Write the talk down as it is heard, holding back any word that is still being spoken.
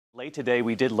Late today,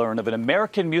 we did learn of an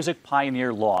American music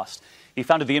pioneer lost. He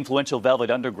founded the influential Velvet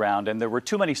Underground, and there were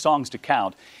too many songs to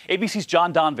count. ABC's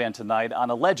John Donvan tonight on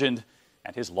a legend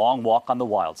and his long walk on the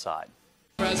wild side.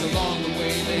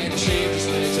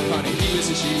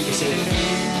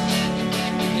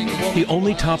 He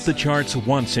only topped the charts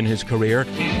once in his career.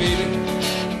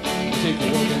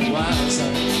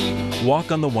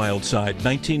 Walk on the Wild Side,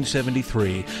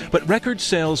 1973. But record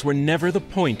sales were never the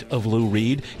point of Lou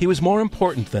Reed. He was more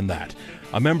important than that.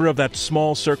 A member of that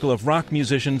small circle of rock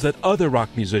musicians that other rock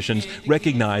musicians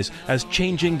recognize as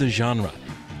changing the genre.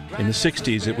 In the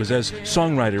 60s, it was as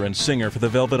songwriter and singer for the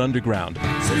Velvet Underground,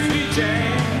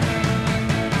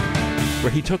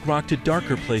 where he took rock to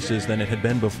darker places than it had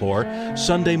been before.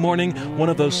 Sunday Morning, one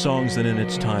of those songs that in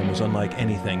its time was unlike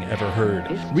anything ever heard.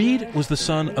 Reed was the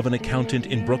son of an accountant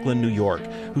in Brooklyn, New York,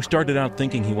 who started out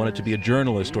thinking he wanted to be a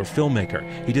journalist or filmmaker.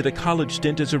 He did a college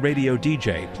stint as a radio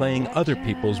DJ, playing other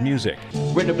people's music.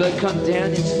 When the blood comes down,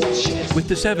 with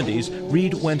the 70s,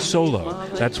 Reed went solo.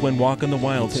 That's when Walk on the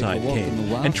Wild Side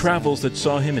came, and travels that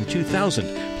saw him in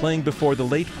 2000, playing before the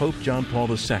late Pope John Paul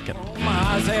II.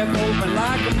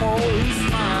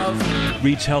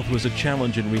 Reed's health was a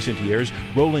challenge in recent years.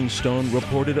 Rolling Stone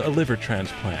reported a liver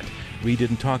transplant. Reed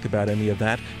didn't talk about any of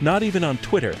that, not even on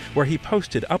Twitter, where he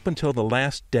posted up until the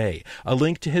last day a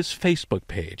link to his Facebook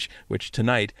page, which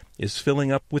tonight is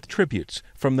filling up with tributes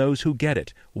from those who get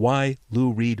it, why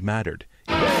Lou Reed mattered.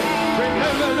 It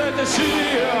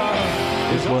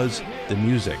was the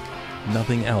music,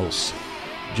 nothing else.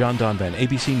 John Donvan,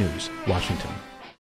 ABC News, Washington.